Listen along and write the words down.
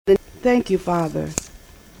Thank you, Father.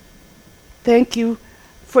 Thank you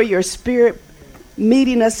for your Spirit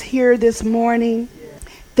meeting us here this morning.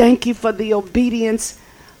 Thank you for the obedience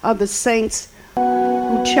of the saints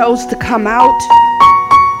who chose to come out,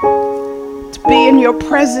 to be in your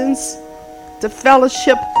presence, to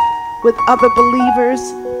fellowship with other believers.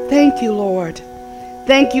 Thank you, Lord.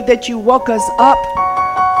 Thank you that you woke us up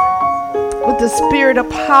with the spirit of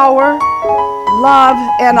power, love,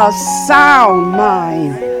 and a sound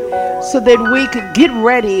mind so that we could get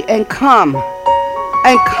ready and come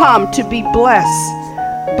to be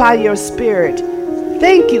blessed by your Spirit.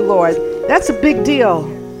 Thank you, Lord. That's a big deal.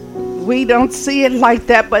 We don't see it like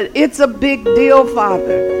that, but it's a big deal,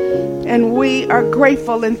 Father. And we are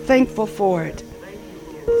grateful and thankful for it.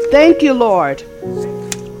 Thank you, Lord,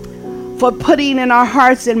 for putting in our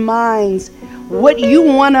hearts and minds what you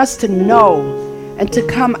want us to know and to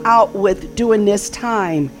come out with during this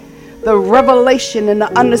time. The revelation and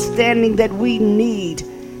the understanding that we need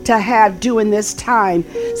to have during this time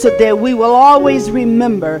so that we will always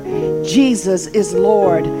remember Jesus is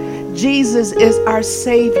Lord. Jesus is our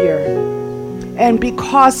Savior. And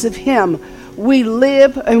because of him, we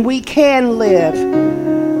live and we can live.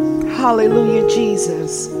 Hallelujah,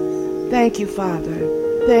 Jesus. Thank you,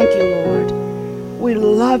 Father. Thank you, Lord. We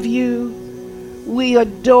love you. We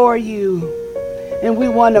adore you. And we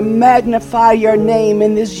want to magnify your name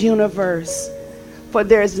in this universe. For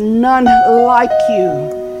there's none like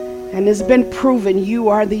you. And it's been proven you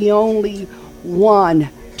are the only one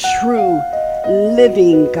true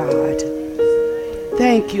living God.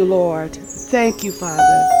 Thank you, Lord. Thank you,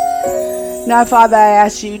 Father. Now, Father, I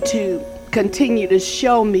ask you to continue to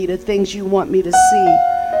show me the things you want me to see.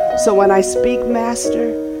 So when I speak, Master,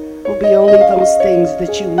 it will be only those things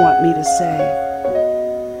that you want me to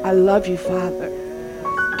say. I love you, Father.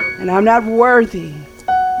 And I'm not worthy,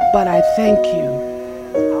 but I thank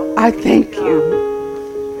you. I thank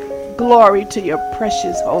you. Glory to your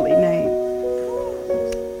precious holy name.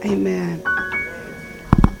 Amen.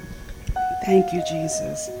 Thank you,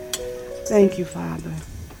 Jesus. Thank you, Father.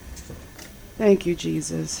 Thank you,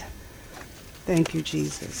 Jesus. Thank you,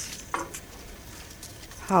 Jesus.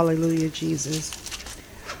 Hallelujah, Jesus.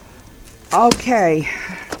 Okay.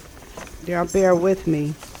 Now bear with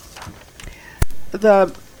me.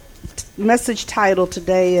 The message title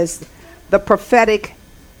today is The Prophetic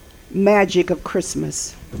Magic of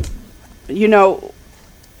Christmas. You know,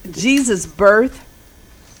 Jesus' birth,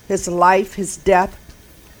 his life, his death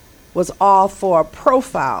was all for a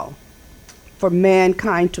profile for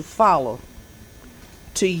mankind to follow,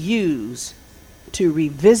 to use, to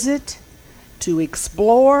revisit, to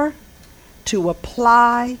explore, to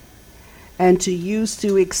apply, and to use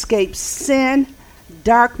to escape sin,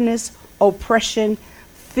 darkness, oppression,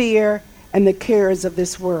 fear, and the cares of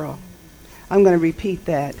this world. I'm going to repeat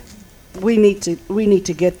that. We need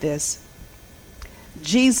to get this.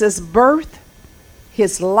 Jesus' birth,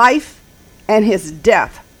 his life, and his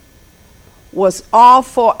death was all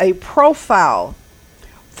for a profile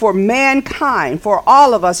for mankind, for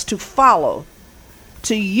all of us to follow,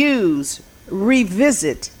 to use,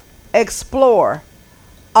 revisit, explore,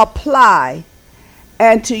 apply,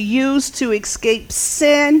 and to use to escape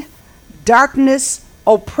sin, darkness,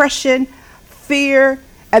 oppression, fear,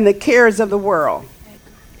 and the cares of the world.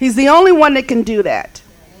 He's the only one that can do that.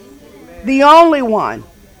 The only one.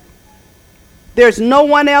 There's no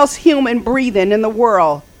one else human breathing in the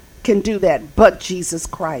world can do that but Jesus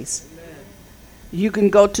Christ. You can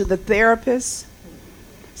go to the therapist,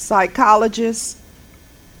 psychologist.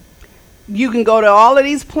 You can go to all of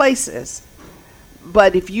these places.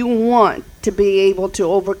 But if you want to be able to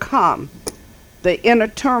overcome the inner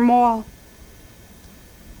turmoil,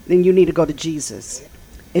 then you need to go to Jesus.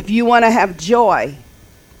 If you want to have joy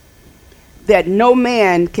that no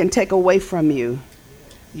man can take away from you,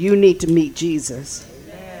 you need to meet Jesus.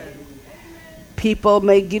 Amen. People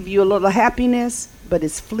may give you a little happiness, but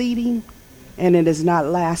it's fleeting and it is not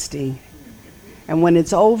lasting. And when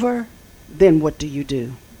it's over, then what do?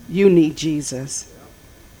 You need Jesus.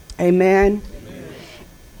 Amen. Amen.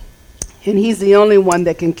 And he's the only one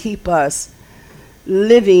that can keep us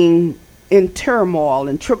living in turmoil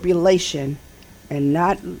and tribulation and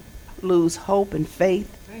not lose hope and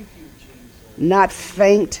faith, not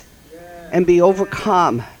faint and be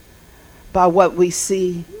overcome by what we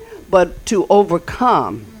see, but to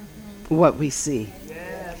overcome what we see.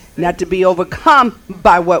 Not to be overcome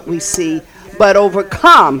by what we see, but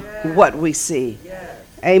overcome what we see.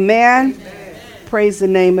 Amen? Praise the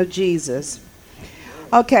name of Jesus.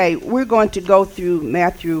 Okay, we're going to go through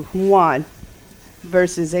Matthew 1,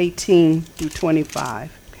 verses 18 through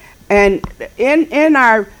 25. And in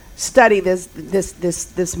our study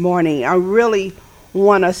this morning, I really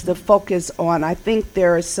want us to focus on, I think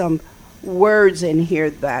there are some words in here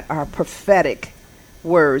that are prophetic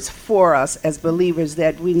words for us as believers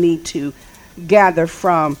that we need to gather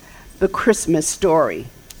from the Christmas story.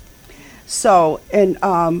 So in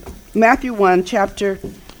Matthew 1, chapter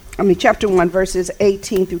 1, verses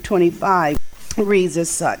 18 through 25 reads as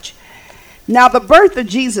such. Now the birth of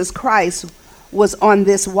Jesus Christ was on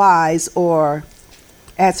this wise, or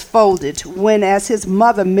as folded, when as his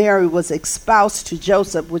mother Mary was espoused to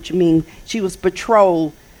Joseph, which means she was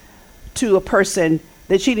betrothed to a person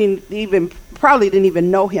that she probably didn't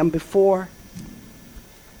even know him before.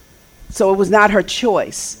 So it was not her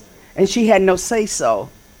choice, and she had no say-so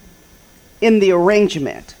in the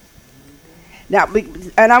arrangement. Now,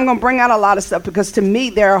 and I'm going to bring out a lot of stuff because to me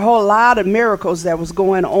there are a whole lot of miracles that was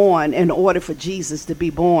going on in order for Jesus to be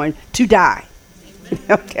born, to die.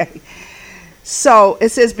 Okay. So it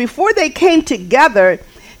says, before they came together,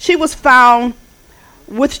 she was found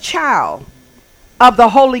with child of the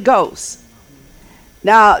Holy Ghost.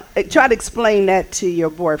 Now, try to explain that to your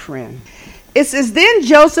boyfriend. It says, then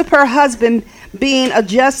Joseph, her husband, being a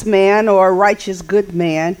just man or a righteous good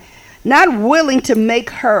man, not willing to make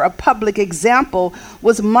her a public example,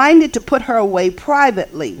 was minded to put her away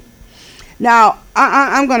privately. Now,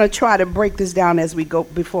 I'm going to try to break this down as we go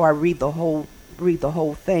before I read the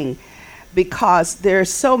whole thing, because there are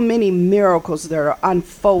so many miracles that are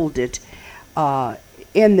unfolded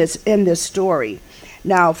in this story.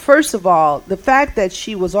 Now, first of all, the fact that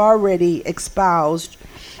she was already espoused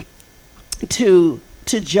to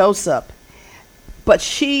Joseph, but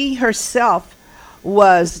she herself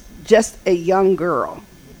was just a young girl.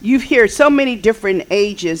 You hear so many different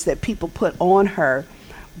ages that people put on her,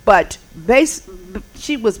 but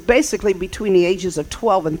she was basically between the ages of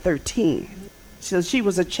 12 and 13. So she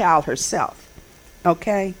was a child herself,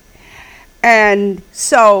 okay? And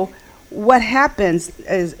so what happens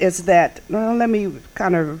is that, well, let me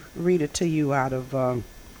kind of read it to you out of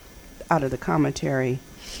the commentary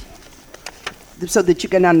so that you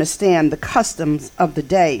can understand the customs of the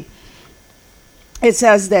day. It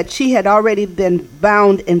says that she had already been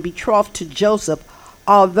bound and betrothed to Joseph,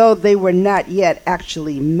 although they were not yet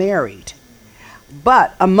actually married.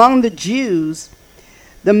 But among the Jews,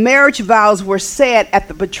 the marriage vows were said at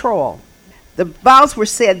the betrothal. The vows were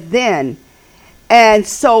said then. And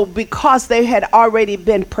so because they had already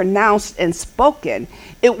been pronounced and spoken,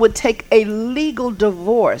 it would take a legal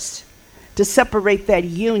divorce to separate that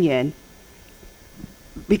union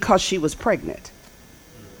because she was pregnant,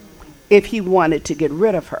 if he wanted to get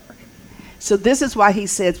rid of her. So this is why he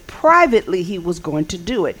says privately he was going to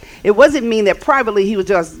do it. It wasn't mean that privately he was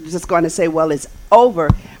just going to say, well, it's over.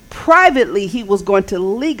 Privately he was going to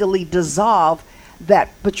legally dissolve that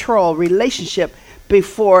betrothal relationship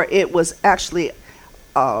before it was actually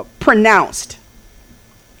pronounced.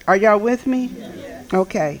 Are y'all with me? Yes.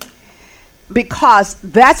 Okay. Because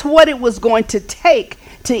that's what it was going to take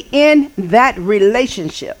to end that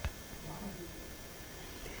relationship.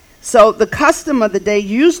 So the custom of the day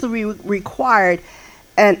usually required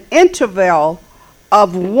an interval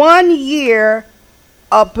of 1 year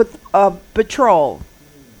of betrothal.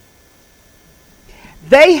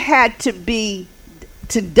 They had to be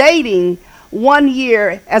to dating 1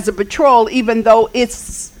 year as a betrothal, even though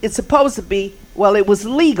it's supposed to be, well, it was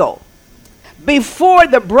legal, before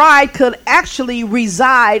the bride could actually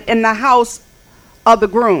reside in the house of the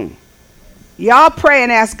groom. Y'all pray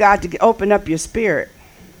and ask God to open up your spirit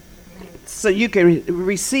so you can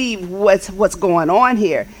receive what's going on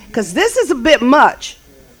here, because this is a bit much.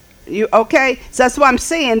 You okay? So that's what I'm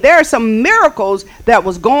saying. There are some miracles that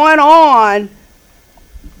was going on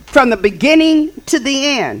from the beginning to the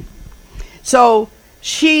end. So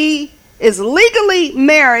she is legally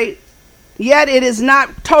married, yet it is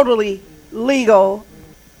not totally legal,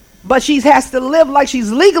 but she has to live like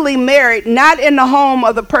she's legally married, not in the home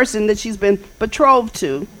of the person that she's been betrothed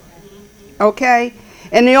to. Okay?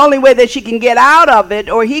 And the only way that she can get out of it,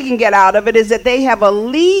 or he can get out of it, is that they have a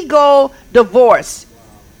legal divorce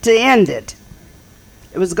to end it.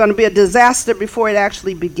 It was going to be a disaster before it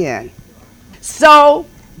actually began. So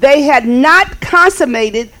they had not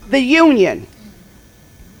consummated the union.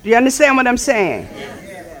 Do you understand what I'm saying?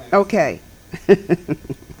 Okay.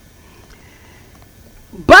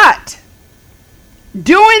 But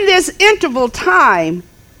during this interval time,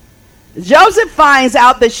 Joseph finds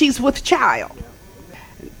out that she's with child.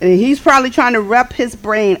 And he's probably trying to wrap his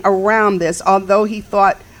brain around this, although he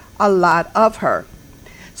thought a lot of her.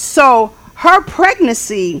 So her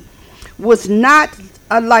pregnancy was not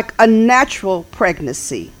like a natural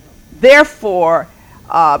pregnancy. Therefore,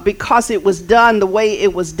 because it was done the way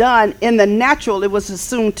it was done in the natural, it was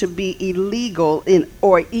assumed to be illegal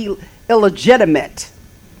or illegitimate,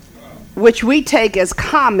 which we take as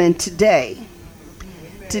common today.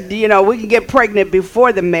 We can get pregnant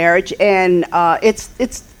before the marriage, and it's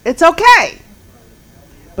okay,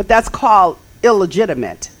 but that's called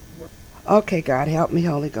illegitimate. Okay, God, help me,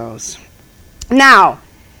 Holy Ghost. Now,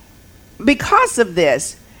 because of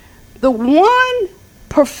this, the one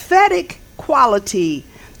prophetic quality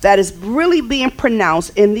that is really being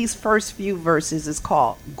pronounced in these first few verses is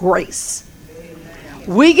called grace.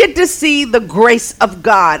 We get to see the grace of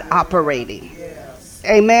God operating.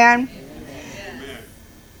 Amen.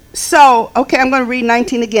 So, okay, I'm going to read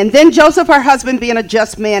 19 again. Then Joseph, her husband, being a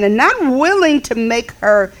just man and not willing to make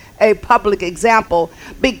her a public example,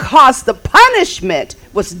 because the punishment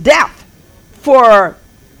was death for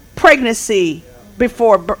pregnancy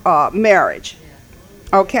before marriage.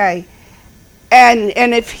 Okay.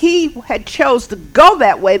 And if he had chose to go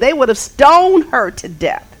that way, they would have stoned her to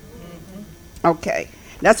death. Okay.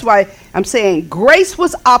 That's why I'm saying grace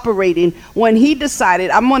was operating when he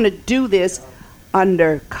decided, I'm going to do this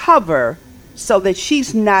under cover so that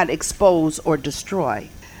she's not exposed or destroyed.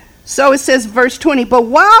 So it says, verse 20, but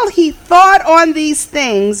while he thought on these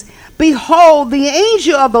things, behold, the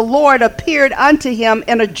angel of the Lord appeared unto him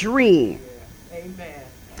in a dream. Amen.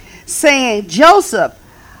 Saying, Joseph,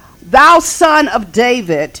 thou son of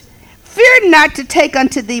David, fear not to take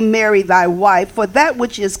unto thee Mary thy wife, for that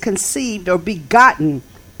which is conceived or begotten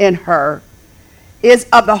in her is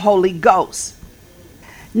of the Holy Ghost.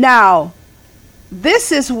 Now,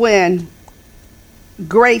 this is when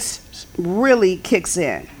grace really kicks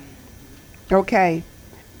in. Okay?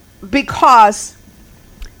 Because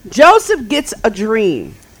Joseph gets a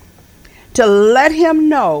dream to let him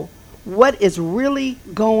know what is really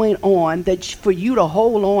going on that for you to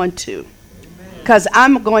hold on to. Because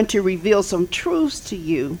I'm going to reveal some truths to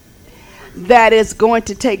you that is going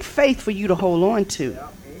to take faith for you to hold on to.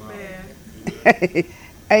 Amen.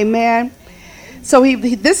 Amen. So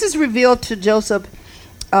this is revealed to Joseph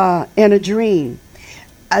in a dream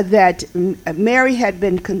that Mary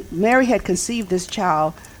had conceived this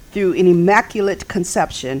child through an immaculate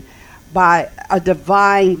conception by a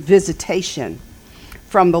divine visitation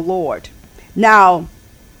from the Lord. Now,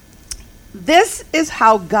 this is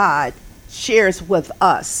how God shares with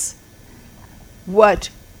us what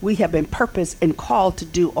we have been purposed and called to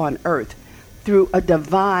do on earth through a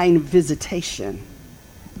divine visitation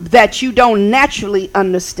that you don't naturally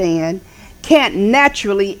understand, can't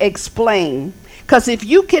naturally explain. Because if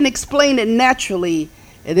you can explain it naturally,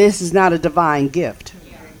 this is not a divine gift.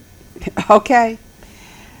 Okay?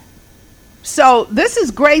 So this is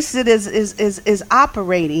grace that is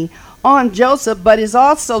operating on Joseph, but is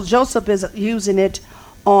also Joseph is using it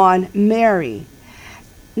on Mary.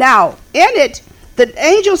 Now, in it, the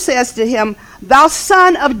angel says to him, thou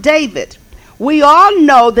son of David. We all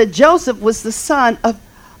know that Joseph was the son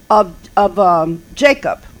of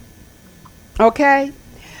Jacob. Okay?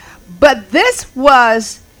 But this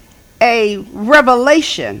was a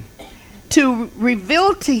revelation to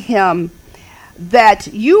reveal to him that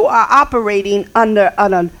you are operating under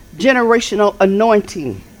a generational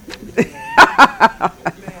anointing.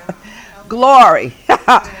 Glory.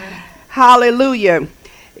 Hallelujah.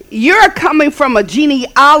 You're coming from a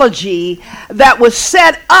genealogy that was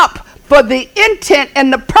set up for the intent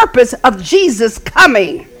and the purpose of Jesus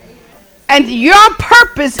coming. And your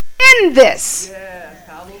purpose in this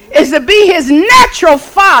is to be his natural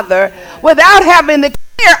father without having the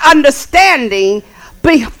clear understanding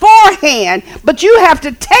beforehand. But you have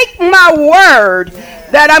to take my word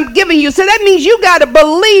that I'm giving you. So that means you got to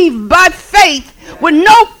believe by faith with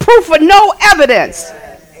no proof or no evidence.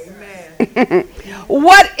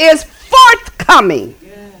 What is forthcoming?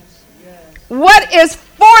 What is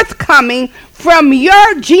forthcoming from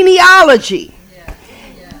your genealogy?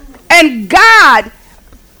 And God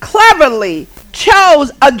cleverly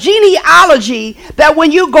chose a genealogy that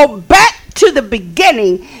when you go back to the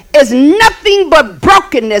beginning is nothing but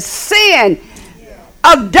brokenness, sin,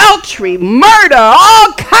 adultery, murder,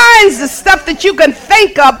 all kinds of stuff that you can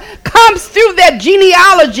think of comes through that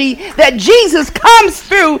genealogy that Jesus comes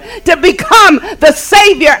through to become the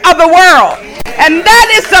Savior of the world. And that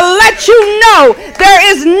is to let you know there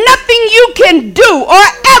is nothing you can do or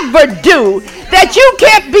ever do that you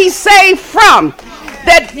can't be saved from,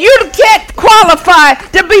 that you can't qualify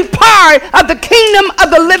to be part of the kingdom of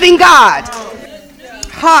the living God.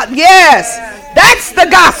 Yes, that's the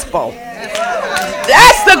gospel.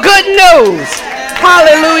 That's the good news.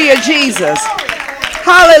 Hallelujah, Jesus.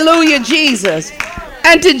 Hallelujah, Jesus.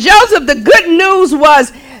 And to Joseph, the good news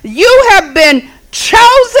was you have been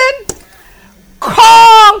chosen,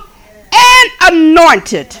 called, and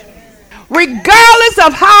anointed. Regardless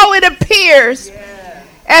of how it appears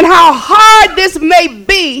and how hard this may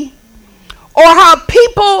be, or how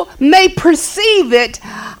people may perceive it,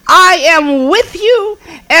 I am with you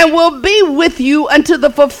and will be with you until the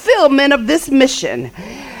fulfillment of this mission.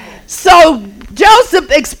 So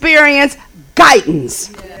Joseph experienced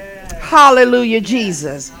guidance. Hallelujah,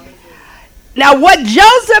 Jesus. Now, what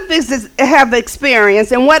Joseph have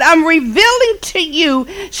experienced and what I'm revealing to you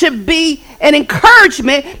should be an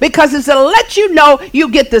encouragement, because it's to let you know you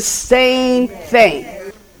get the same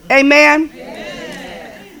thing. Amen?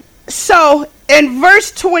 So in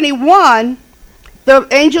verse 21, the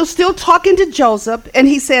angel's still talking to Joseph, and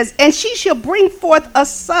he says, and she shall bring forth a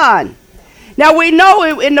son. Now we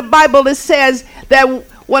know in the Bible it says that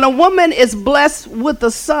when a woman is blessed with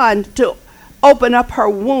a son to open up her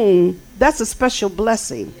womb, that's a special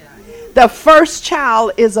blessing. The first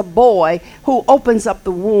child is a boy who opens up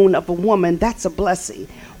the womb of a woman. That's a blessing.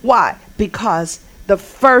 Why? Because the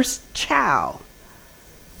first child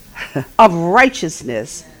of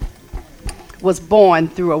righteousness was born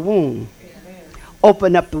through a womb.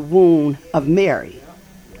 Open up the womb of Mary.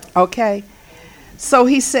 Okay? So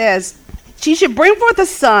he says, she should bring forth a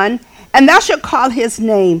son, and thou shalt call his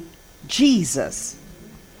name Jesus,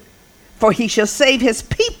 for he shall save his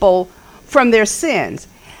people from their sins.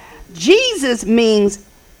 Jesus means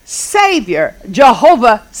Savior.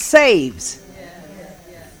 Jehovah saves.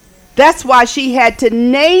 That's why she had to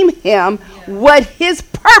name him what his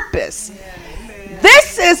purpose.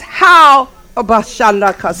 This is how,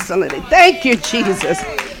 thank you, Jesus.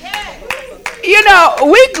 You know,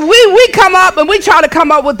 we come up and we try to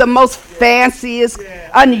come up with the most fanciest,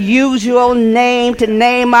 unusual name to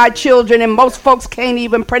name our children, and most folks can't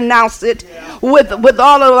even pronounce it. With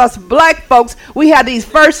all of us black folks, we have these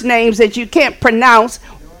first names that you can't pronounce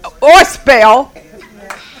or spell.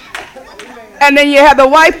 And then you have the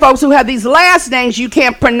white folks who have these last names you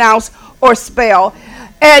can't pronounce or spell.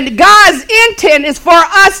 And God's intent is for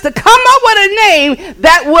us to come up with a name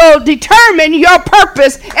that will determine your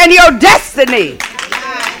purpose and your destiny.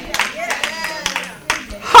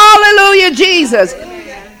 Hallelujah, Jesus.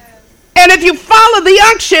 And if you follow the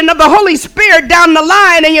unction of the Holy Spirit down the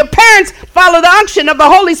line, and your parents follow the unction of the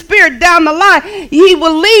Holy Spirit down the line, he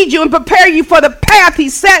will lead you and prepare you for the path he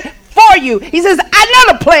set for you. He says, I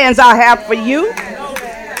know the plans I have for you.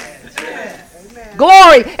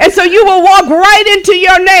 Glory. And so you will walk right into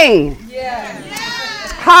your name.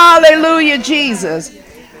 Hallelujah, Jesus.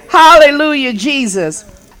 Hallelujah, Jesus.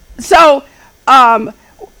 So,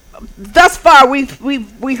 thus far,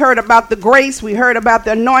 we heard about the grace, we heard about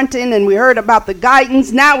the anointing, and we heard about the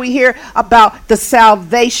guidance. Now we hear about the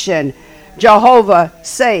salvation. Jehovah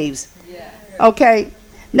saves. Okay.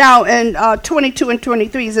 Now in 22 and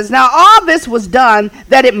 23, it says, now all this was done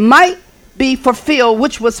that it might be fulfilled,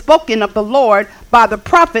 which was spoken of the Lord by the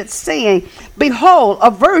prophet, saying, behold, a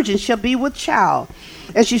virgin shall be with child,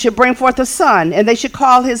 and she shall bring forth a son, and they shall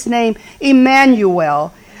call his name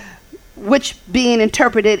Emmanuel, which being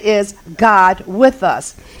interpreted is God with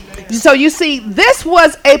us. So you see, this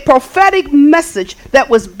was a prophetic message that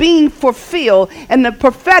was being fulfilled, and the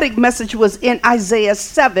prophetic message was in Isaiah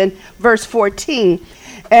 7, verse 14.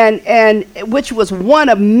 And which was one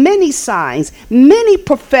of many signs, many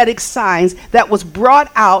prophetic signs that was brought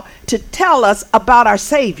out to tell us about our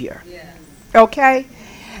Savior. Okay?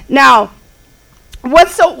 Now,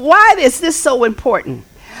 why is this so important?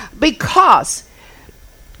 Because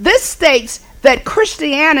this states that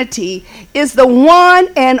Christianity is the one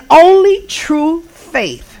and only true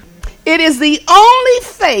faith. It is the only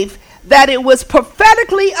faith that it was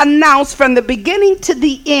prophetically announced from the beginning to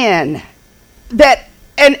the end, that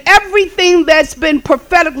and everything that's been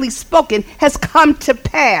prophetically spoken has come to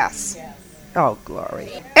pass. Oh,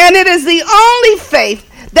 glory. And it is the only faith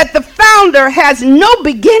that the founder has no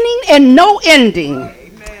beginning and no ending.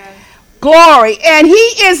 Amen. Glory. And he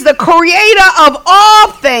is the creator of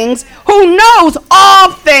all things, who knows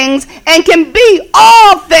all things and can be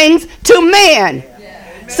all things to man.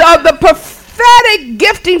 So the prophetic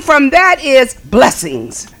gifting from that is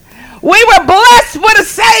blessings. We were blessed with a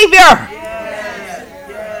Savior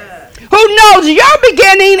who knows your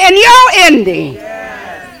beginning and your ending,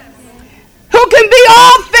 who can be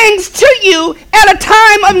all things to you at a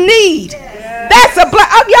time of need. That's a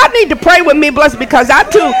y'all need to pray with me, blessed, because I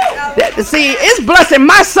too, see, it's blessing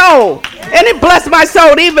my soul, and it blessed my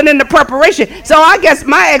soul even in the preparation. So I guess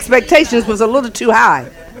my expectations was a little too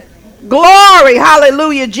high. Glory,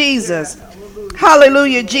 hallelujah, Jesus.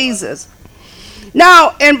 Hallelujah, Jesus.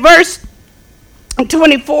 Now in verse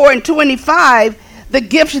 24 and 25, the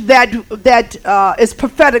gift that is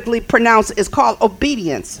prophetically pronounced is called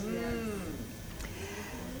obedience.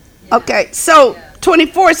 Okay, so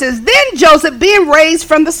 24 says, then Joseph, being raised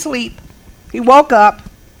from the sleep, he woke up,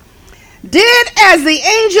 did as the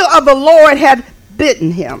angel of the Lord had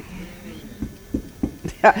bidden him.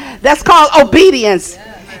 That's called obedience.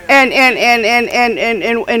 And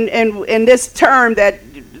this term that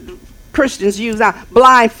Christians use now,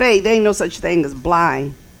 blind faith. There ain't no such thing as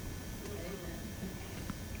blind.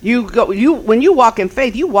 When you walk in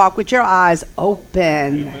faith, you walk with your eyes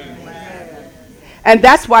open. And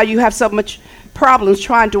that's why you have so much problems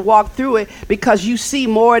trying to walk through it, because you see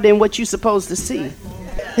more than what you're supposed to see.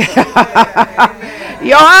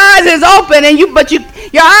 Your eyes is open, and your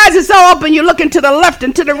eyes is so open you're looking to the left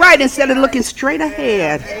and to the right instead of looking straight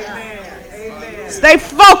ahead. Stay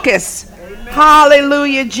focused.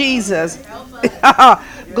 Hallelujah, Jesus.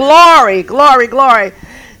 Glory, glory, glory.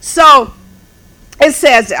 So it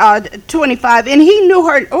says 25, and he knew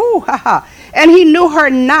her. And he knew her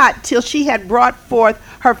not till she had brought forth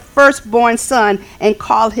her firstborn son and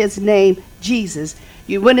called his name Jesus.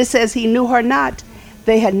 When it says he knew her not,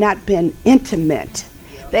 they had not been intimate.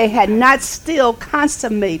 They had not still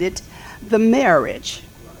consummated the marriage.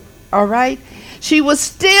 All right? She was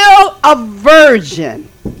still a virgin.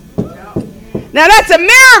 Now that's a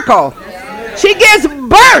miracle. She gives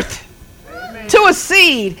birth to a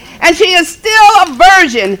seed, and she is still a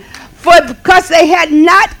virgin because they had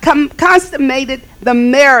not consummated the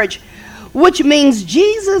marriage, which means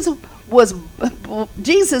Jesus was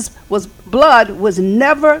blood was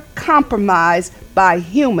never compromised by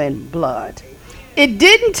human blood. It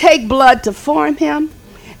didn't take blood to form him,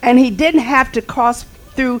 and he didn't have to cross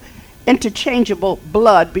through interchangeable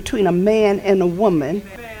blood between a man and a woman.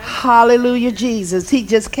 Hallelujah, Jesus. He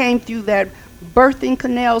just came through that birthing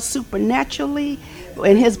canal supernaturally,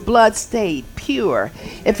 and his blood stayed pure.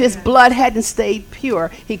 If his blood hadn't stayed pure,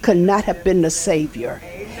 he could not have been the Savior.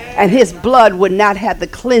 And his blood would not have the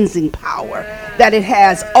cleansing power that it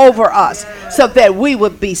has over us so that we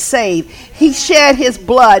would be saved. He shed his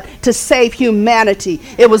blood to save humanity.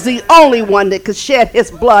 It was the only one that could shed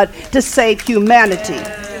his blood to save humanity.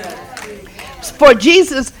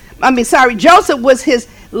 Joseph was his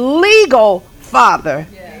legal father,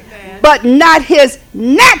 but not his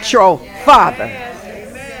natural father.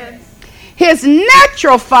 His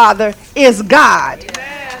natural father is God.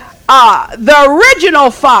 The original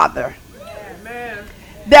father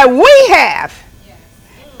that we have,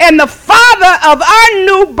 and the father of our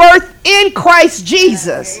new birth in Christ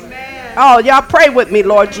Jesus. Oh, y'all pray with me,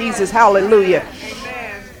 Lord Jesus. Hallelujah.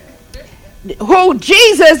 Who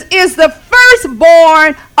Jesus is the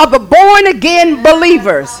firstborn of the born again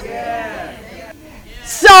believers.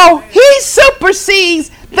 So he supersedes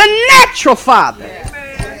the natural father.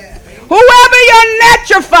 Whoever your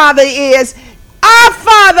natural father is, our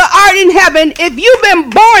Father art in heaven, if you've been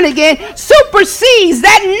born again, supersedes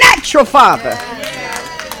that natural father.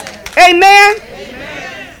 Amen.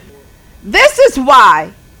 This is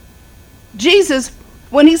why Jesus,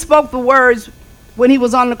 when he spoke the words, when he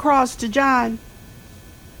was on the cross to John,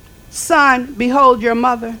 son, behold your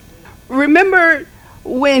mother. Remember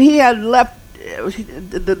when he had left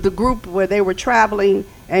the group where they were traveling,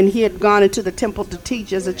 and he had gone into the temple to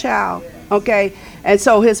teach as a child, okay? And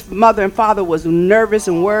so his mother and father was nervous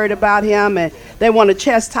and worried about him, and they want to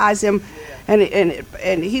chastise him. And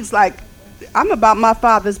he's like, I'm about my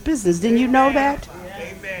father's business. Didn't you know that?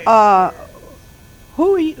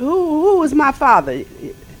 Who is my father?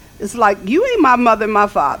 It's like, you ain't my mother and my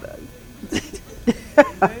father.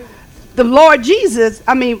 The Lord Jesus,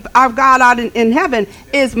 our God out in heaven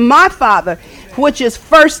is my Father, which is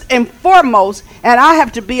first and foremost, and I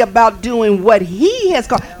have to be about doing what he has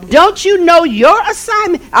called. Don't you know your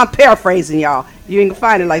assignment? I'm paraphrasing, y'all. You ain't gonna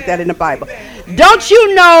find it like that in the Bible. Don't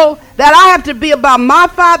you know that I have to be about my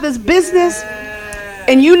Father's business,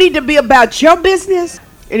 and you need to be about your business?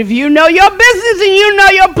 And if you know your business and you know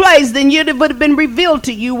your place, then it would have been revealed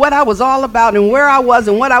to you what I was all about and where I was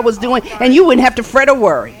and what I was doing, and you wouldn't have to fret or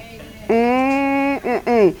worry.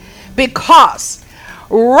 Because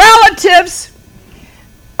relatives,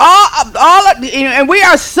 and we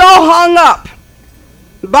are so hung up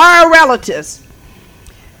by our relatives.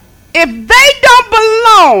 If they don't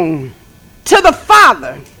belong to the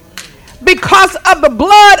Father because of the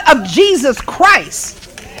blood of Jesus Christ,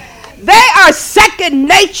 they are second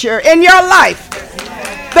nature in your life.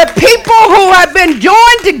 The people who have been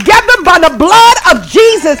joined together by the blood of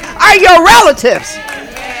Jesus are your relatives.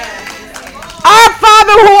 Our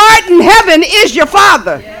Father who art in heaven is your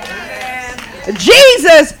Father.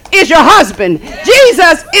 Jesus is your husband.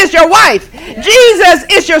 Jesus is your wife. Jesus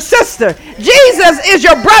is your sister. Jesus is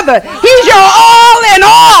your brother. He's your all in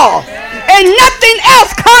all. And nothing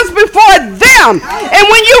else comes before them. And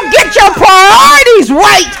when you get your priorities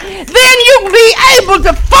right, then you'll be able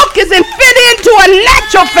to focus and fit into a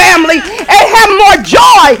natural family and have more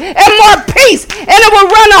joy and more peace. And it will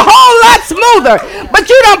run a whole lot smoother. But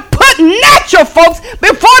you don't put natural folks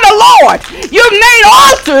before the Lord. You've made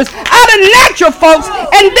altars out of natural folks,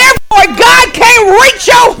 and therefore God can't reach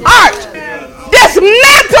your heart.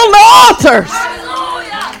 Dismantle the altars.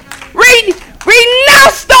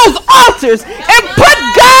 Renounce those altars and put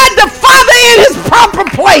God the Father in his proper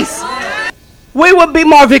place. We will be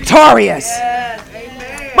more victorious.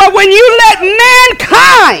 But when you let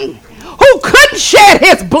mankind, who couldn't shed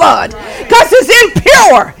his blood because it's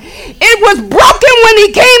impure, it was broken when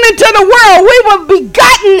he came into the world. We were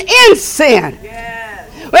begotten in sin.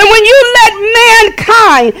 And when you let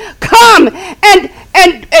mankind come and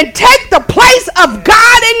take the place of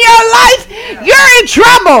God in your life, you're in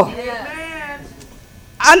trouble.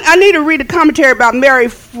 I need to read a commentary about Mary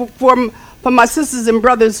for my sisters and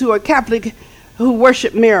brothers who are Catholic who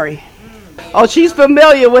worship Mary. Oh, she's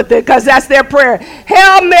familiar with it because that's their prayer.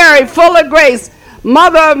 Hail Mary, full of grace,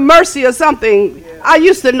 Mother of mercy or something. I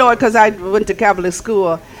used to know it because I went to Catholic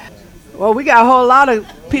school. Well, we got a whole lot of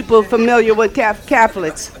people familiar with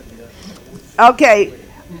Catholics. Okay,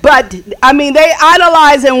 but I mean, they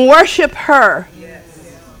idolize and worship her.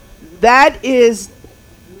 That's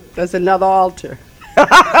another altar.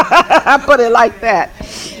 I put it like that.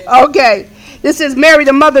 Okay. This is Mary,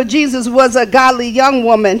 the mother of Jesus, was a godly young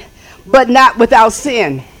woman, but not without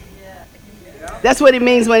sin. That's what it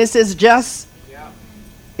means when it says just.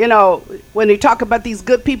 You know, when you talk about these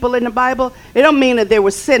good people in the Bible, it don't mean that they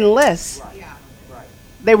were sinless.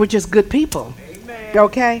 They were just good people.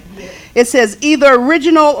 Okay? It says either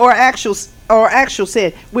original or actual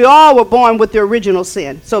sin. We all were born with the original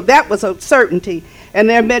sin. So that was a certainty. And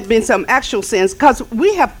there may have been some actual sins because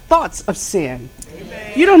we have thoughts of sin.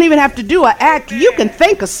 Amen. You don't even have to do an act. Amen. You can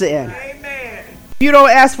think of sin. Amen. You don't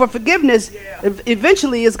ask for forgiveness,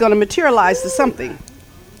 eventually it's going to materialize to something.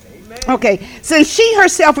 Amen. Okay, since she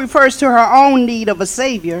herself refers to her own need of a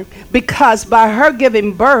Savior, because by her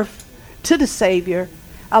giving birth to the Savior,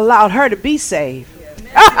 allowed her to be saved.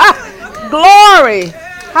 Glory.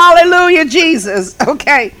 Hallelujah, Jesus.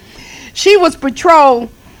 Okay. She was betrothed.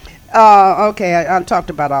 I talked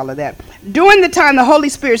about all of that. During the time, the Holy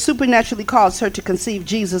Spirit supernaturally caused her to conceive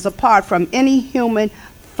Jesus apart from any human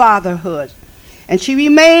fatherhood. And she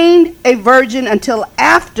remained a virgin until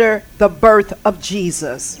after the birth of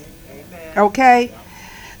Jesus. Amen. Okay?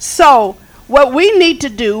 So, what we need to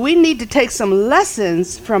do, we need to take some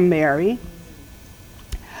lessons from Mary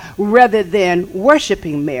rather than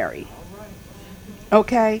worshiping Mary.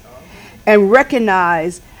 Okay? And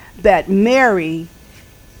recognize that Mary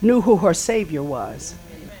knew who her Savior was.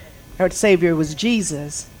 Her Savior was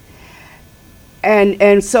Jesus.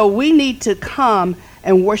 And so we need to come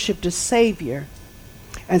and worship the Savior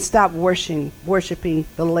and stop worshiping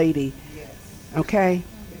the lady. Okay?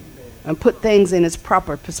 And put things in its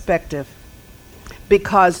proper perspective.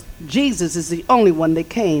 Because Jesus is the only one that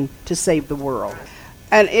came to save the world.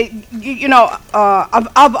 And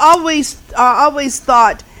I've always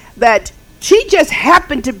thought that she just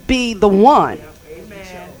happened to be the one.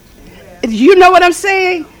 You know what I'm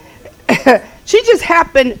saying? She just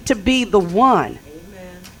happened to be the one.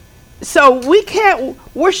 Amen. So we can't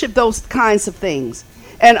worship those kinds of things.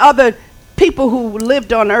 And other people who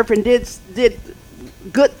lived on earth and did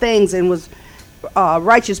good things and was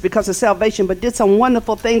righteous because of salvation, but did some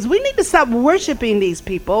wonderful things. We need to stop worshiping these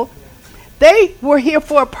people. They were here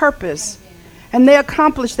for a purpose, and they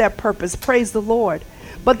accomplished that purpose. Praise the Lord.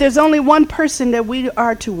 But there's only one person that we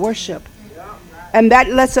are to worship. And that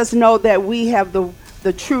lets us know that we have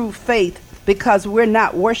the true faith, because we're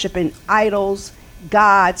not worshiping idols,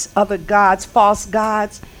 gods, other gods, false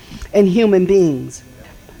gods, and human beings.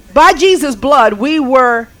 By Jesus' blood, we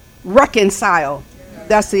were reconciled.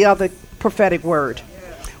 That's the other prophetic word.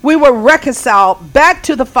 We were reconciled back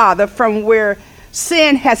to the Father from where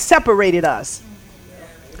sin has separated us.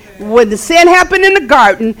 When the sin happened in the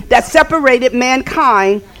garden, that separated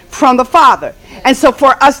mankind from the Father. And so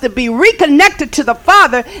for us to be reconnected to the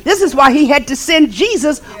Father, this is why he had to send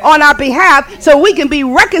Jesus on our behalf, so we can be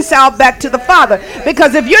reconciled back to the Father.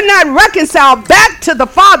 Because if you're not reconciled back to the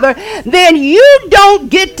Father, then you don't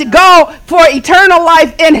get to go for eternal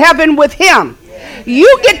life in heaven with him.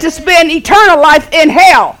 You get to spend eternal life in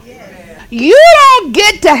hell. You don't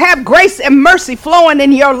get to have grace and mercy flowing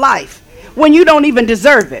in your life when you don't even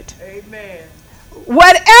deserve it.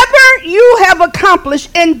 Whatever you have accomplished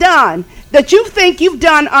and done that you think you've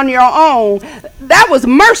done on your own, that was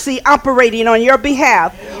mercy operating on your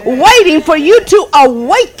behalf, waiting for you to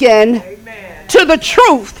awaken to the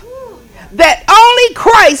truth that only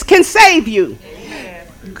Christ can save you.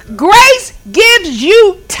 Grace gives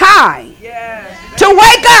you time to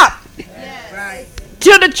wake up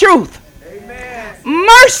to the truth.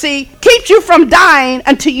 Mercy keeps you from dying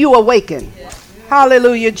until you awaken.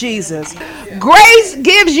 Hallelujah, Jesus. Grace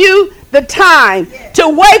gives you the time to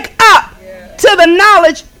wake up to the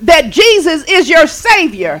knowledge that Jesus is your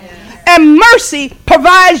Savior. And mercy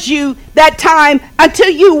provides you that time until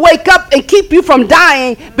you wake up and keep you from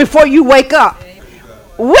dying before you wake up.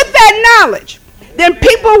 With that knowledge, then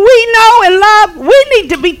people we know and love, we need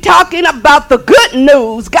to be talking about the good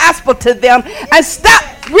news gospel to them and stop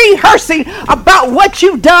rehearsing about what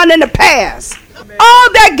you've done in the past.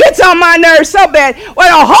 All that gets on my nerves so bad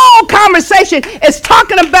when a whole conversation is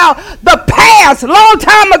talking about the past, long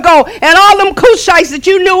time ago, and all them Cushites that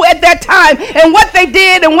you knew at that time and what they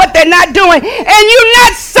did and what they're not doing, and you're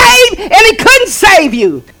not saved and he couldn't save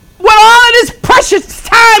you. With all of this precious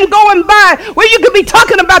time going by where you could be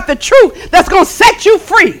talking about the truth that's going to set you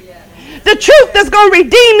free, the truth that's going to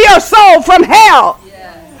redeem your soul from hell,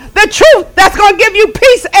 the truth that's going to give you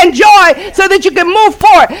peace and joy so that you can move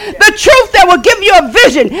forward. The truth that will give you a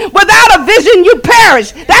vision. Without a vision, you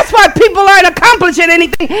perish. That's why people aren't accomplishing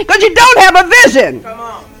anything, because you don't have a vision. Come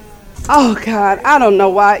on. Oh, God, I don't know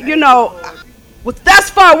why. You know, thus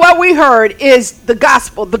far what we heard is the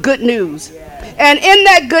gospel, the good news. And in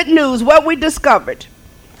that good news, what we discovered,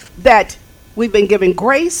 that we've been given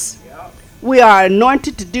grace. We are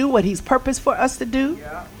anointed to do what he's purposed for us to do.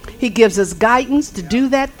 He gives us guidance to do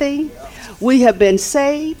that thing. We have been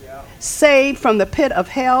saved from the pit of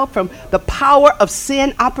hell, from the power of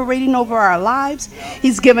sin operating over our lives.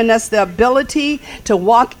 He's given us the ability to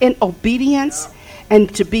walk in obedience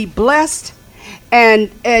and to be blessed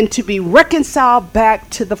and to be reconciled back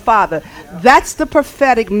to the Father. That's the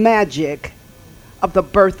prophetic magic of the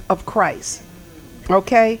birth of Christ.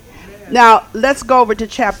 Okay? Now, let's go over to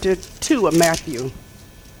chapter 2 of Matthew.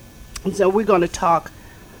 And so we're going to talk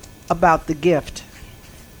about the gift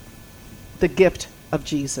of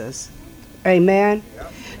Jesus. Amen.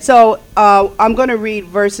 Yep. So I'm going to read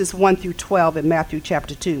verses 1 through 12 in Matthew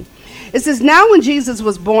chapter 2. It says, "Now when Jesus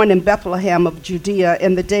was born in Bethlehem of Judea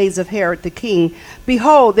in the days of Herod the king,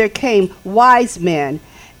 behold, there came wise men,"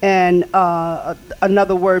 and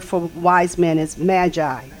another word for wise men is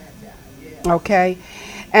magi. Okay?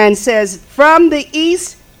 And says, "from the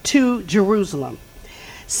east to Jerusalem,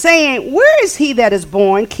 saying, Where is he that is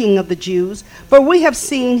born King of the Jews? For we have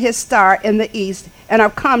seen his star in the east and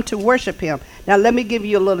have come to worship him." Now let me give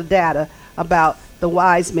you a little data about the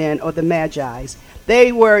wise men or the magi's.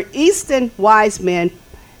 They were Eastern wise men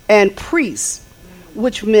and priests,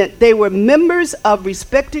 which meant they were members of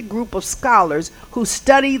respected group of scholars who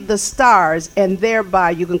studied the stars, and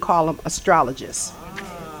thereby you can call them astrologists.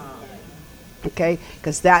 Okay,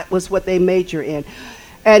 because that was what they major in.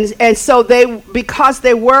 And so because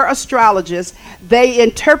they were astrologers, they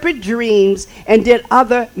interpret dreams and did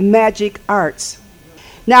other magic arts.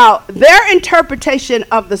 Now, their interpretation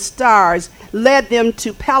of the stars led them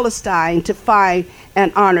to Palestine to find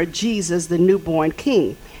and honor Jesus, the newborn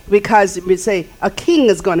king. Because we say a king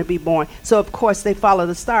is going to be born. So, of course, they follow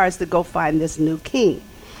the stars to go find this new king.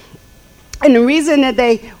 And the reason that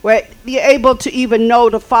they were able to even know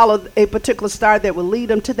to follow a particular star that would lead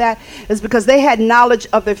them to that is because they had knowledge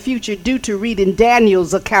of the future due to reading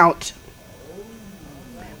Daniel's account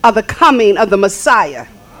of the coming of the Messiah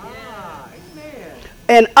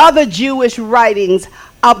and other Jewish writings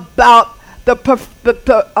about the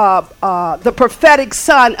prophetic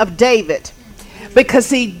son of David. Because,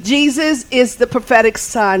 see, Jesus is the prophetic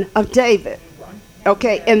son of David,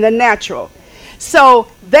 okay, in the natural. So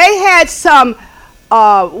they had some,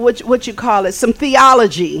 some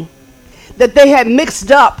theology that they had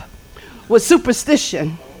mixed up with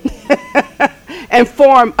superstition and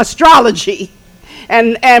formed astrology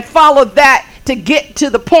and followed that to get to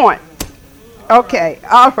the point. Okay,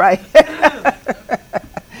 all right.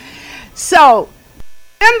 So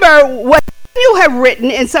remember what you have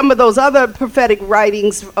written in some of those other prophetic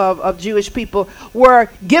writings of Jewish people were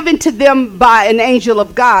given to them by an angel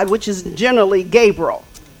of God, which is generally Gabriel,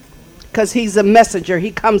 because he's a messenger.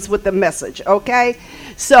 He comes with the message, okay?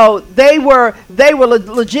 So they were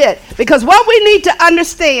legit, because what we need to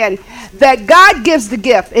understand that God gives the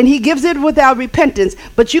gift, and he gives it without repentance,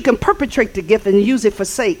 but you can perpetrate the gift and use it for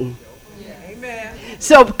Satan.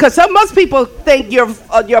 So, because most people think you're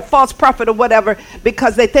a false prophet or whatever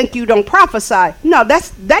because they think you don't prophesy. No,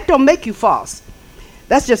 that don't make you false.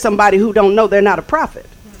 That's just somebody who don't know they're not a prophet.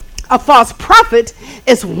 A false prophet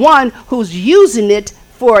is one who's using it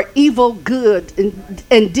for evil good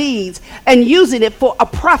and deeds and using it for a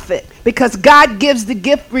profit, because God gives the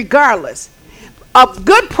gift regardless. A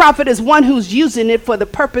good prophet is one who's using it for the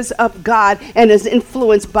purpose of God and is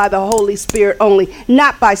influenced by the Holy Spirit only,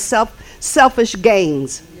 not by selfish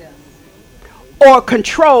gains or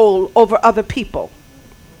control over other people.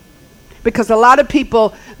 Because a lot of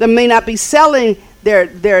people that may not be selling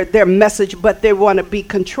their message, but they want to be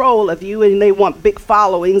control of you, and they want big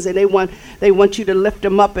followings, and they want you to lift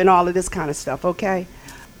them up and all of this kind of stuff. Okay,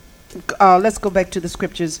 let's go back to the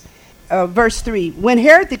scriptures. Verse 3. When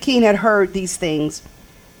Herod the king had heard these things,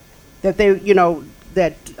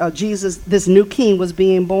 that Jesus, this new king, was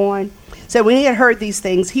being born, so when he had heard these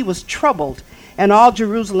things, he was troubled, and all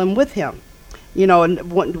Jerusalem with him.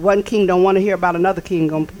 And one king don't want to hear about another king,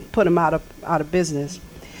 gonna put him out of business.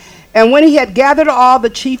 And when he had gathered all the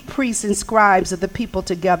chief priests and scribes of the people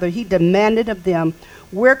together, he demanded of them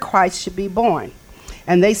where Christ should be born.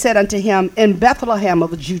 And they said unto him, in Bethlehem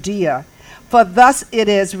of Judea, for thus it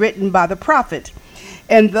is written by the prophet,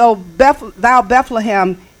 and thou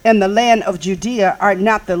Bethlehem in the land of Judea art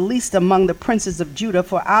not the least among the princes of Judah,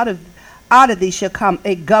 for out of thee shall come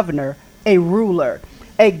a governor, a ruler.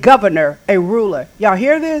 A governor, a ruler. Y'all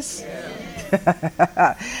hear this?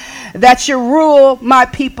 Yeah. That should rule my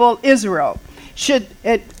people Israel. Should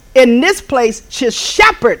in this place should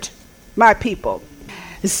shepherd my people.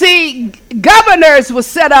 See, governors were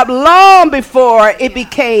set up long before it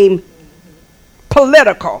became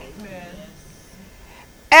political.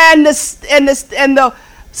 And the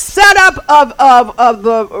setup of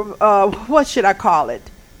the what should I call it?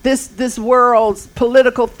 This world's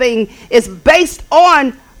political thing is based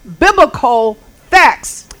on biblical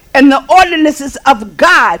facts and the ordinances of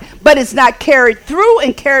God, but it's not carried through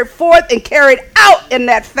and carried forth and carried out in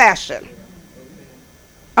that fashion.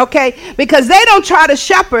 Okay? Because they don't try to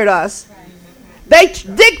shepherd us. They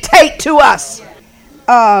dictate to us.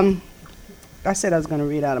 I said I was going to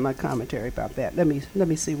read out of my commentary about that. Let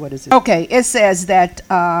me see what is it. Okay, it says that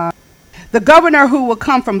the governor who will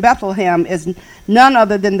come from Bethlehem is none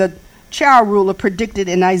other than the child ruler predicted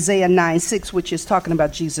in Isaiah 9:6, which is talking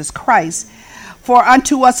about Jesus Christ. For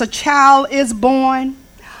unto us a child is born,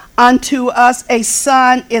 unto us a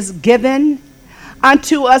son is given,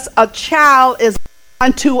 unto us a child is,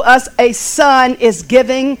 unto us a son is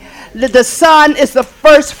given. The son is the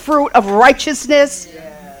first fruit of righteousness.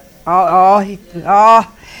 And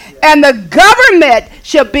the government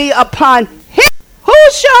shall be upon his,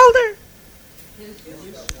 whose shoulder?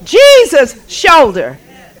 Jesus' shoulder.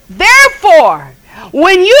 Therefore,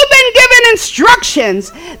 when you've been given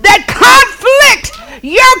instructions that conflict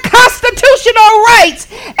your constitutional rights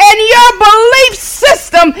and your belief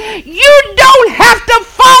system, you don't have to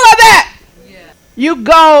follow that. You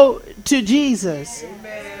go to Jesus.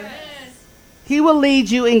 Amen. He will lead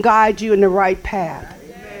you and guide you in the right path.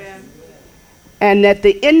 Amen. And at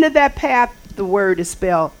the end of that path, the word is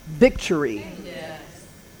spelled victory.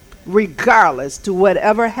 Regardless to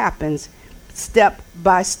whatever happens, step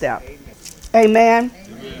by step. Amen.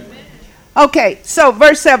 Amen. Okay, so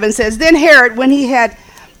verse 7 says, then Herod, when he had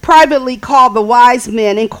privately called the wise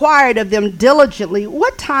men, inquired of them diligently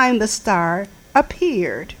what time the star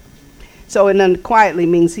appeared. So, and then quietly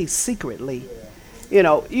means he secretly. You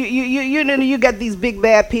got these big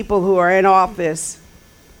bad people who are in office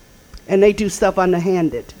and they do stuff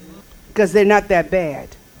underhanded because they're not that bad.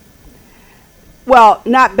 Well,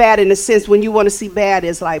 not bad in the sense when you want to see bad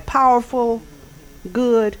is like powerful,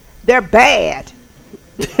 good. They're bad.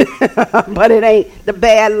 But it ain't the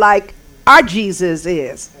bad like our Jesus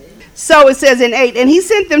is. So it says in 8, and he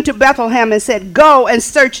sent them to Bethlehem and said, go and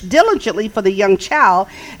search diligently for the young child.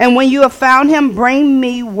 And when you have found him, bring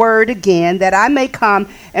me word again that I may come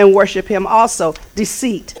and worship him also.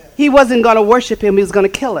 Deceit. He wasn't going to worship him. He was going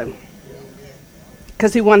to kill him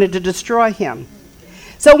because he wanted to destroy him.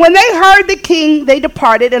 So when they heard the king, they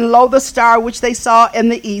departed, and lo, the star which they saw in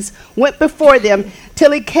the east went before them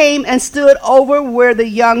till he came and stood over where the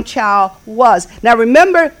young child was. Now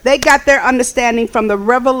remember, they got their understanding from the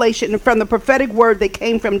revelation and from the prophetic word that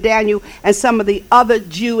came from Daniel and some of the other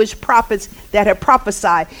Jewish prophets that had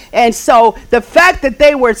prophesied. And so the fact that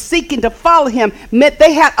they were seeking to follow him meant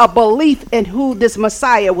they had a belief in who this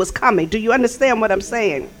Messiah was coming. Do you understand what I'm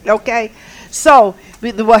saying? Okay? So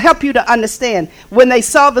it will help you to understand. When they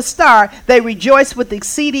saw the star, they rejoiced with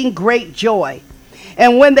exceeding great joy.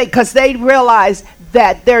 And because they realized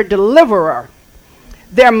that their deliverer,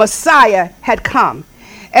 their Messiah, had come.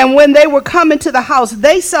 And when they were coming to the house,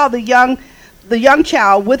 they saw the the young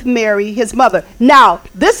child with Mary, his mother. Now,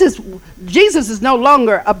 Jesus is no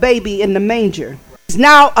longer a baby in the manger. He's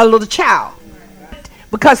now a little child.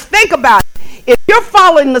 Because think about it. If you're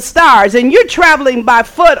following the stars and you're traveling by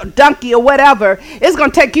foot or donkey or whatever, it's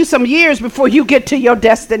going to take you some years before you get to your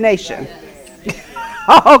destination.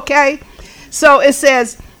 Okay? So it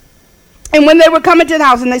says, and when they were coming to the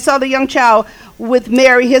house and they saw the young child with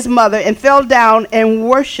Mary, his mother, and fell down and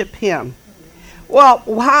worshiped him. Well,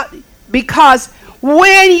 because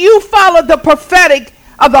when you follow the prophetic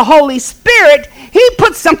of the Holy Spirit, he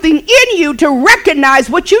puts something in you to recognize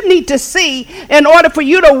what you need to see in order for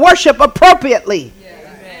you to worship appropriately.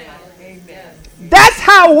 Amen. That's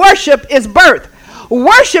how worship is birthed.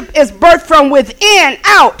 Worship is birthed from within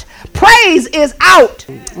out. Praise is out.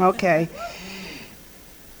 Okay.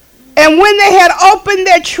 And when they had opened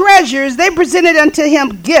their treasures, they presented unto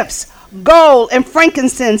him gifts, gold and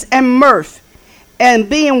frankincense and myrrh. And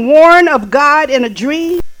being warned of God in a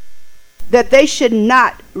dream that they should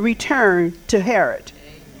not return to Herod,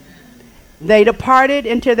 they departed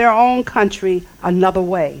into their own country another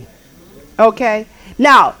way. Okay?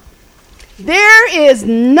 Now, there is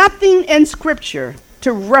nothing in Scripture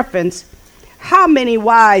to reference how many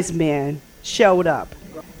wise men showed up.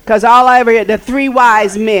 Because all I ever heard, the 3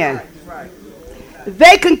 wise men.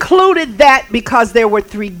 They concluded that because there were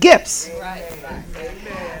 3 gifts.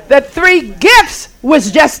 The 3 gifts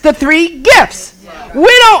was just the 3 gifts.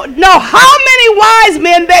 We don't know how many wise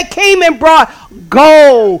men that came and brought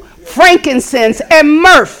gold, frankincense, and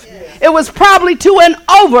myrrh. It was probably to an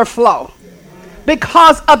overflow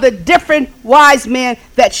because of the different wise men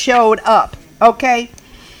that showed up. Okay?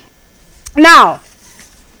 Now,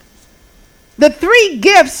 the 3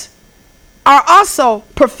 gifts are also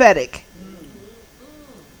prophetic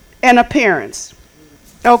in appearance.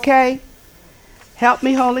 Okay? Help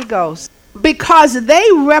me, Holy Ghost. Because they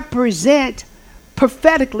represent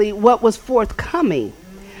prophetically what was forthcoming.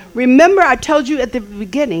 Remember, I told you at the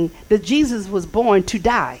beginning that Jesus was born to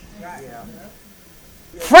die.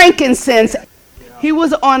 Frankincense, he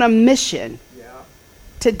was on a mission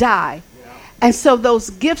to die. And so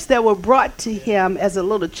those gifts that were brought to him as a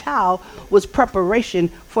little child was preparation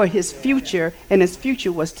for his future, and his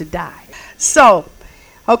future was to die. So,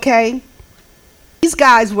 okay, these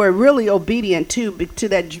guys were really obedient to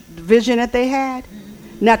that vision that they had,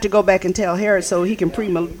 not to go back and tell Herod so he can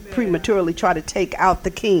prematurely try to take out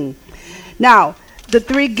the king. Now, the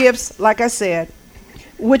 3 gifts, like I said,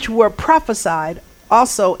 which were prophesied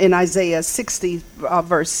also in Isaiah 60,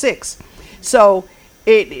 verse 6. So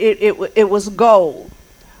it was gold.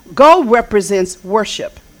 Gold represents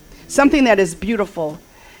worship, something that is beautiful,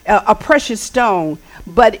 a precious stone.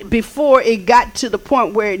 But before it got to the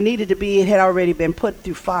point where it needed to be, it had already been put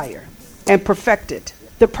through fire and perfected.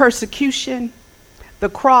 The persecution, the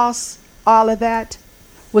cross, all of that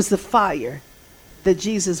was the fire that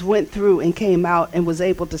Jesus went through and came out and was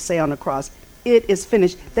able to say on the cross, it is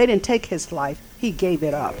finished. They didn't take his life. He gave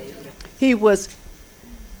it up. He was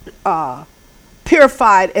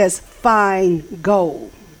purified as fine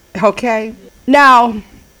gold. Okay? Now,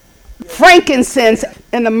 frankincense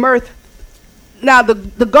and the myrrh. Now,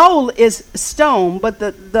 the gold is stone, but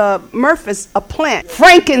the myrrh is a plant.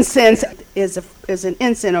 Frankincense is an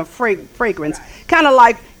incense or fragrance. Kind of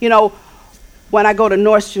like, when I go to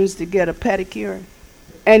Nordstrom's to get a pedicure.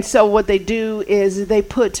 And so what they do is they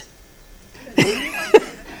put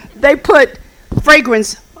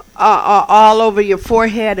fragrance all over your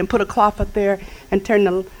forehead and put a cloth up there and turn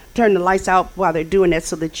the lights out while they're doing that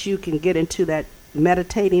so that you can get into that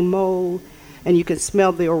meditating mode and you can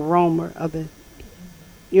smell the aroma of it.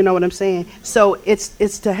 You know what I'm saying? So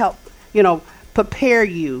it's to help, prepare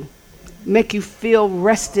you, make you feel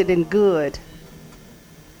rested and good.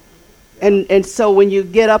 And so when you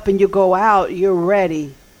get up and you go out, you're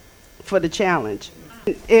ready for the challenge.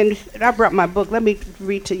 And I brought my book. Let me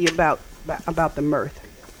read to you about the myrrh.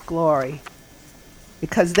 Glory.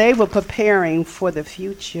 Because they were preparing for the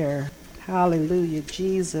future. Hallelujah,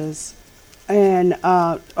 Jesus. And,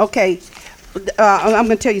 okay, I'm going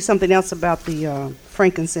to tell you something else about the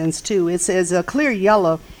frankincense, too. It says a clear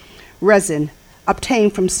yellow resin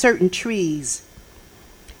obtained from certain trees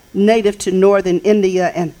native to northern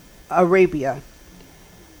India and Arabia.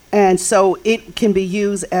 And so it can be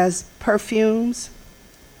used as perfumes,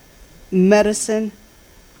 medicine,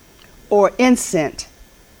 or incense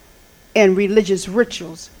in religious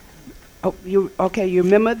rituals. Oh, you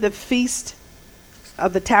remember the Feast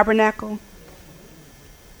of the Tabernacle?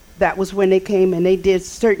 That was when they came and they did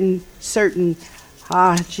certain,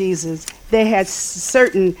 Jesus. They had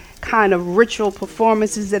certain kind of ritual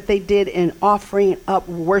performances that they did in offering up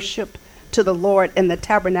worship to the Lord in the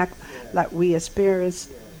tabernacle. like we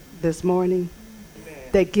experienced this morning,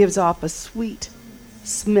 that gives off a sweet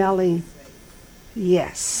smelling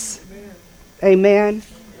yes. Amen.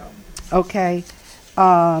 Okay.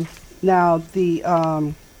 Now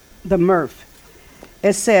the myrrh.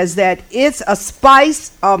 It says that it's a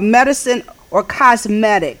spice of medicine or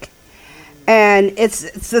cosmetic, and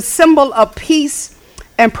it's a symbol of peace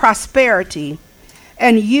and prosperity,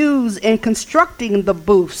 and used in constructing the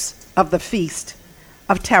booths of the Feast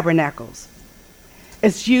of Tabernacles.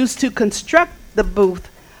 It's used to construct the booth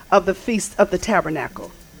of the Feast of the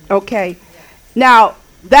Tabernacle. Okay. Now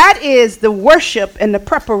that is the worship and the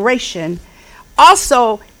preparation.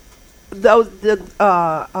 Also, those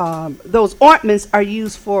ointments are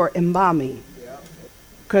used for embalming.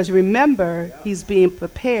 Because remember, he's being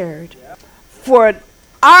prepared for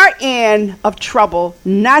our end of trouble,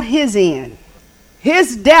 not his end.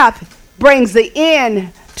 His death brings the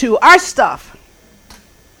end to our stuff,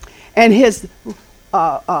 and his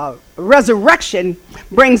resurrection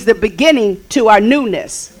brings the beginning to our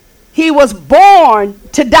newness. He was born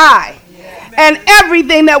to die. And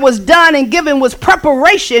everything that was done and given was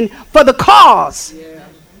preparation for the cause.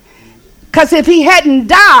 Because if he hadn't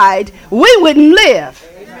died, we wouldn't live.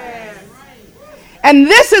 Amen. And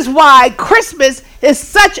this is why Christmas is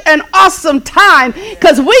such an awesome time,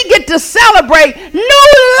 because we get to celebrate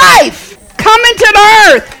new life coming to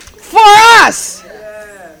the earth for us.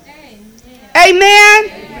 Amen. Amen.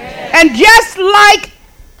 And just like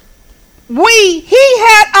he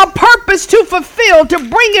had a purpose to fulfill, to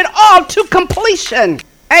bring it all to completion.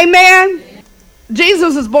 Amen.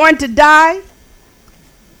 Jesus was born to die,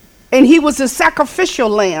 and he was a sacrificial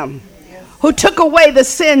lamb who took away the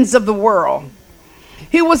sins of the world.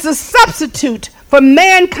 He was a substitute for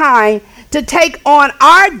mankind to take on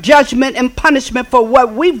our judgment and punishment for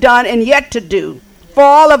what we've done and yet to do, for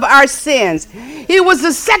all of our sins. He was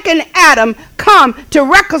the second Adam come to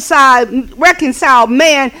reconcile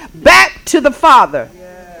man back to the Father.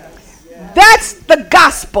 That's the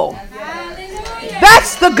gospel.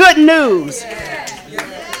 That's the good news.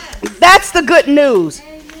 That's the good news.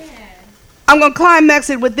 I'm going to climax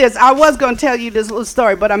it with this. I was going to tell you this little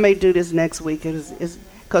story, but I may do this next week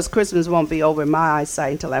because Christmas won't be over in my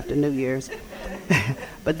eyesight until after New Year's.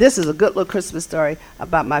 But this is a good little Christmas story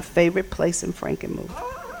about my favorite place in Frankenmuth.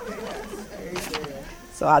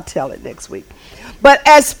 So I'll tell it next week. But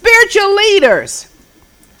as spiritual leaders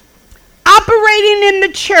operating in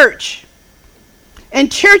the church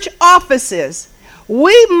and church offices,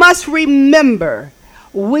 we must remember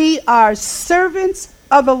we are servants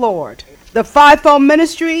of the Lord. The fivefold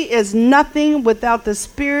ministry is nothing without the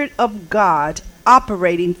Spirit of God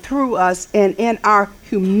operating through us and in our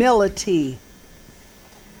humility,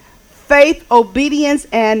 faith, obedience,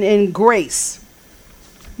 and in grace.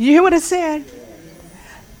 You hear what it said?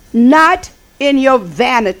 Not in your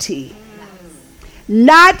vanity,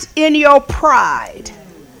 not in your pride,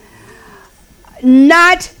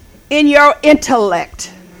 not in your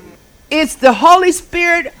intellect. It's the Holy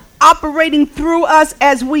Spirit operating through us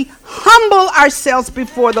as we humble ourselves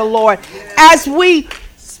before the Lord, as we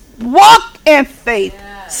walk in faith,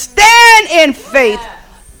 stand in faith,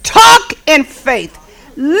 talk in faith,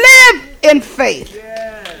 live in faith,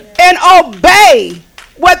 and obey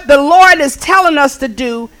what the Lord is telling us to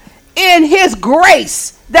do in his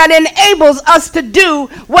grace that enables us to do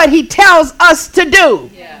what he tells us to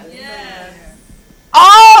do.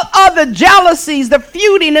 All of the jealousies, the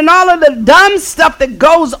feuding, and all of the dumb stuff that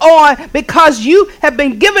goes on because you have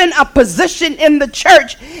been given a position in the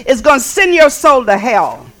church is going to send your soul to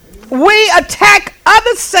hell. We attack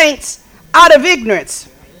other saints out of ignorance,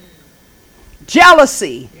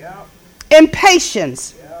 jealousy,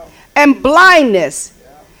 impatience, and blindness.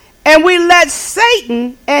 And we let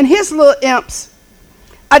Satan and his little imps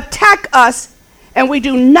attack us, and we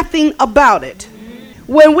do nothing about it.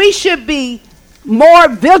 When we should be more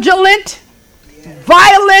vigilant,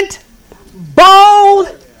 violent,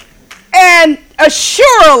 bold, and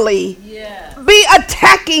assuredly be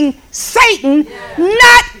attacking Satan,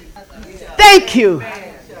 not thank you.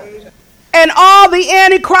 And all the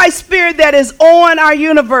Antichrist spirit that is on our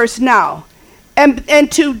universe now.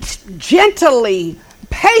 And to gently,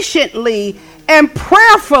 patiently, and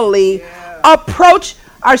prayerfully approach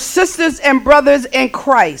our sisters and brothers in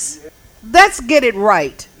Christ. Let's get it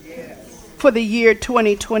right for the year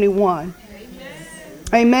 2021.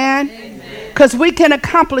 Amen? Because we can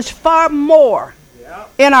accomplish far more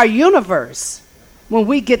in our universe when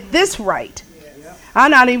we get this right. I'm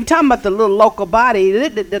not even talking about the little local body.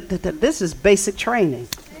 This is basic training.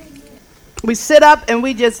 We sit up and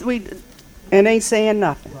we ain't saying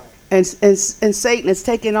nothing. And Satan is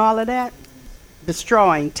taking all of that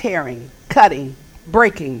destroying, tearing, cutting,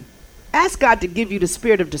 breaking. Ask God to give you the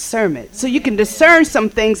spirit of discernment so you can discern some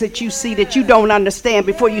things that you see that you don't understand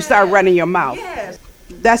before you start running your mouth.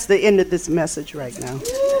 That's the end of this message right now.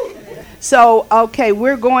 So, okay,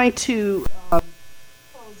 we're going to close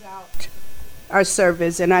out our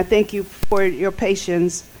service, and I thank you for your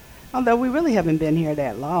patience, although we really haven't been here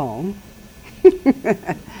that long.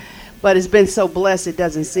 But it's been so blessed, it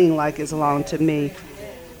doesn't seem like it's long to me.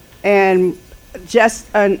 And just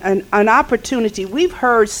an opportunity. We've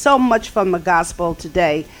heard so much from the gospel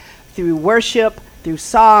today through worship, through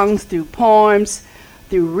songs, through poems,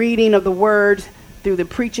 through reading of the word, through the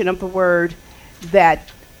preaching of the word, that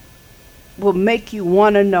will make you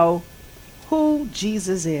want to know who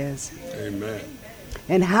Jesus is. Amen.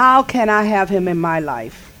 And how can I have him in my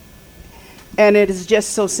life? And it is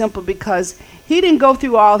just so simple, because he didn't go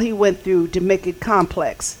through all he went through to make it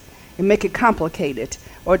complex and make it complicated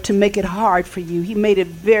or to make it hard for you. He made it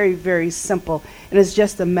very, very simple. And it's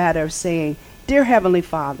just a matter of saying, Dear Heavenly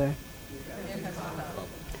Father,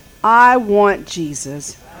 I want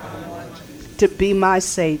Jesus to be my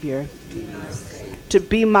Savior, to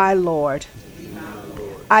be my Lord.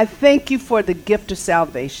 I thank you for the gift of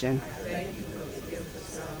salvation.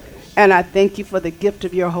 And I thank you for the gift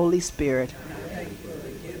of your Holy Spirit.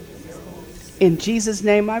 In Jesus'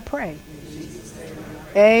 name I pray.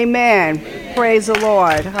 Amen. Praise the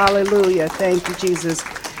Lord. Hallelujah. Thank you, Jesus.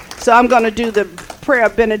 So I'm going to do the prayer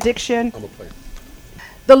of benediction.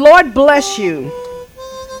 The Lord bless you.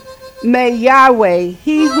 May Yahweh,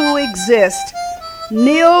 he who exists,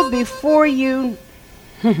 kneel before you,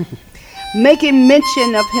 making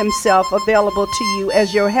mention of himself available to you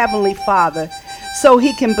as your heavenly Father, so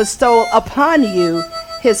he can bestow upon you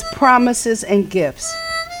his promises and gifts,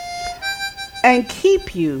 and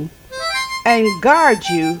keep you and guard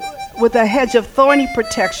you with a hedge of thorny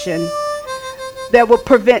protection that will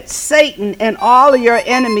prevent Satan and all of your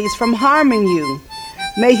enemies from harming you.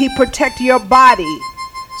 May he protect your body,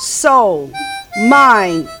 soul,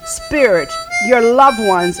 mind, spirit, your loved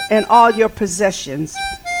ones, and all your possessions.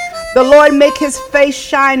 The Lord make his face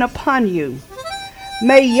shine upon you.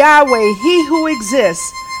 May Yahweh, he who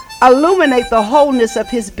exists, illuminate the wholeness of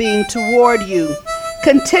his being toward you,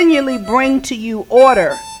 continually bring to you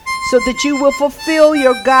order, so that you will fulfill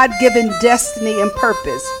your God-given destiny and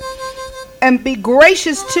purpose, and be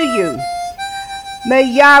gracious to you. May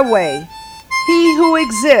Yahweh, he who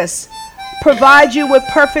exists, provide you with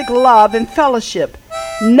perfect love and fellowship,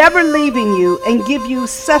 never leaving you, and give you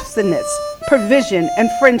sustenance, provision, and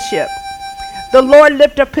friendship. The Lord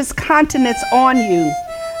lift up his countenance on you.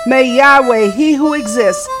 May Yahweh, he who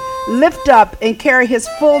exists, lift up and carry his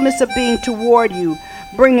fullness of being toward you,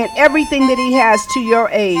 bringing everything that he has to your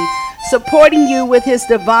aid, supporting you with his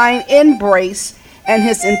divine embrace and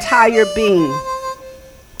his entire being,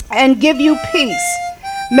 and give you peace.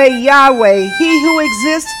 May Yahweh, he who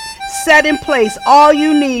exists, set in place all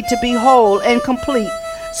you need to be whole and complete,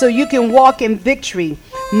 so you can walk in victory,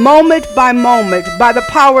 moment by moment, by the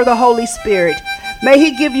power of the Holy Spirit. May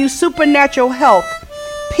he give you supernatural health,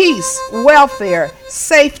 peace, welfare,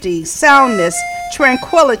 safety, soundness,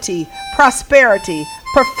 tranquility, prosperity,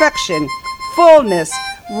 perfection, fullness,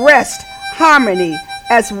 rest, harmony,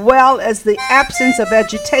 as well as the absence of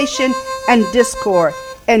agitation and discord.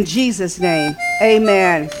 In Jesus' name,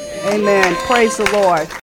 amen. Amen. Praise the Lord.